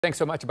Thanks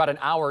so much. About an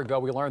hour ago,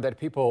 we learned that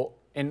people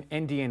in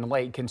Indian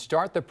Lake can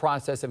start the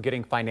process of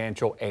getting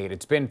financial aid.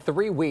 It's been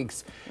 3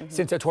 weeks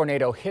since a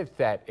tornado hit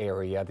that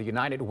area. The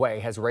United Way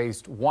has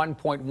raised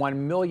 $1.1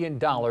 million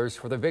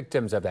for the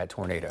victims of that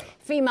tornado.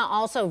 FEMA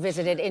also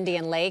visited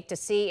Indian Lake to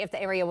see if the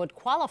area would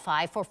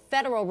qualify for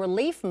federal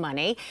relief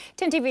money.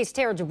 10 TV's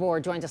Tara Jabor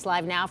joins us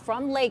live now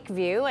from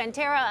Lakeview. And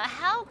Tara,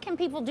 how can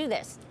people do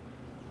this?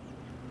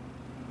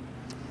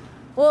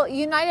 Well,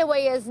 United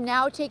Way is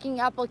now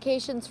taking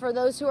applications for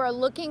those who are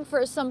looking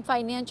for some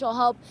financial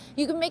help.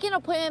 You can make an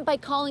appointment by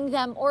calling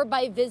them or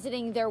by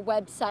visiting their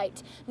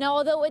website. Now,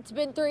 although it's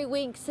been 3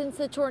 weeks since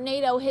the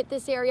tornado hit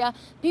this area,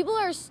 people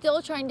are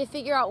still trying to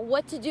figure out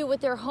what to do with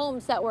their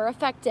homes that were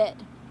affected.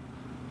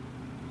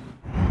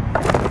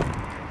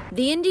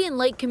 The Indian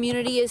Lake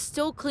community is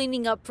still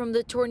cleaning up from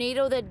the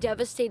tornado that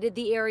devastated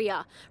the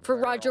area. For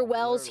Roger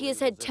Wells, he has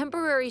had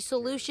temporary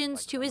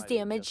solutions to his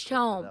damaged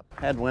home.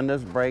 Had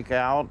windows break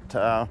out.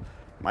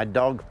 My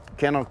dog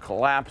kennel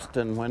collapsed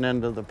and went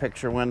into the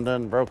picture window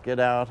and broke it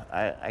out.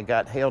 I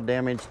got hail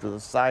damage to the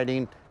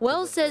siding.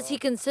 Wells says he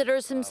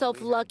considers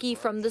himself lucky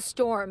from the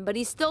storm, but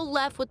he's still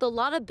left with a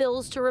lot of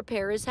bills to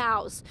repair his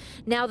house.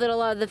 Now that a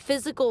lot of the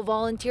physical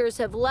volunteers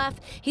have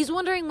left, he's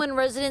wondering when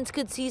residents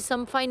could see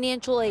some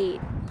financial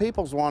aid.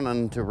 People's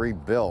wanting to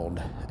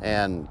rebuild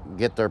and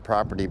get their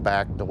property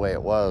back the way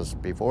it was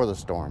before the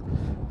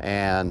storm.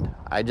 And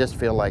I just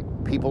feel like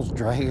people's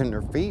dragging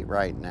their feet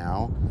right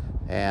now,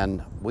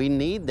 and we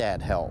need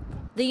that help.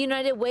 The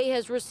United Way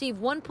has received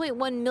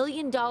 $1.1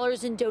 million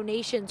in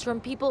donations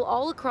from people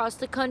all across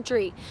the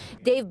country.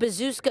 Dave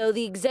Bazusko,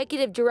 the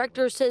executive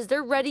director, says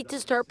they're ready to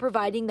start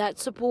providing that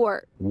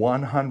support.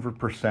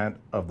 100%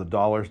 of the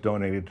dollars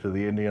donated to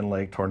the Indian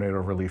Lake Tornado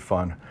Relief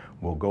Fund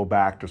will go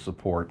back to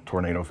support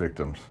tornado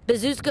victims.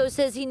 Bazusko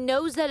says he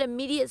knows that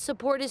immediate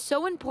support is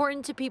so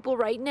important to people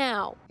right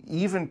now.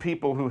 Even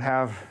people who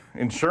have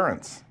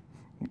insurance,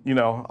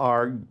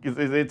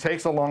 it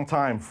takes a long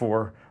time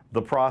for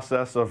the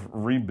process of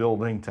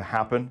rebuilding to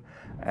happen,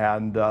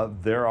 and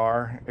there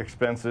are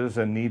expenses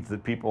and needs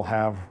that people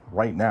have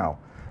right now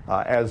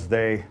as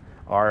they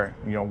are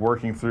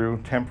working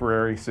through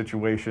temporary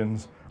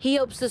situations. He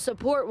hopes the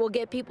support will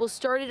get people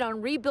started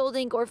on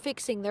rebuilding or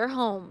fixing their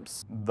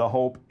homes. The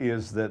hope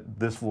is that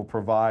this will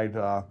provide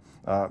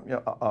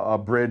a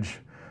bridge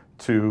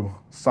to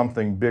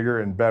something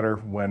bigger and better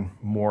when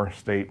more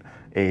state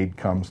aid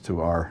comes to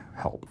our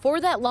help.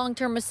 For that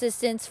long-term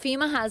assistance,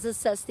 FEMA has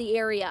assessed the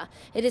area.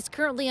 It is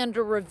currently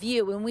under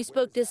review, and we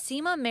spoke to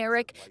Seema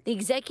Merrick, the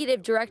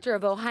executive director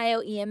of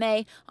Ohio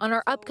EMA, on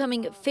our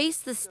upcoming Face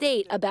the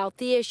State about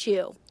the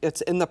issue.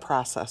 It's in the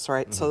process,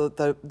 right? So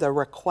the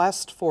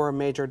request for a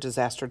major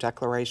disaster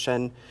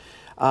declaration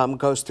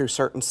goes through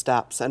certain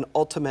steps and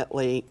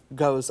ultimately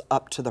goes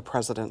up to the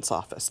president's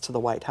office, to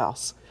the White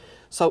House.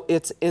 So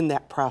it's in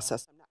that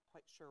process. I'm not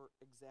quite sure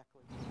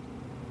exactly.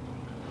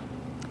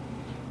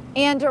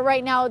 And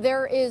right now,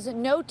 there is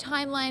no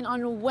timeline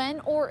on when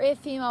or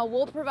if FEMA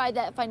will provide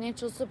that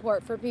financial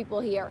support for people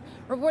here.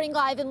 Reporting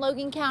live in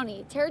Logan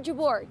County, Tara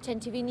Jabor, 10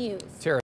 TV News. Tara.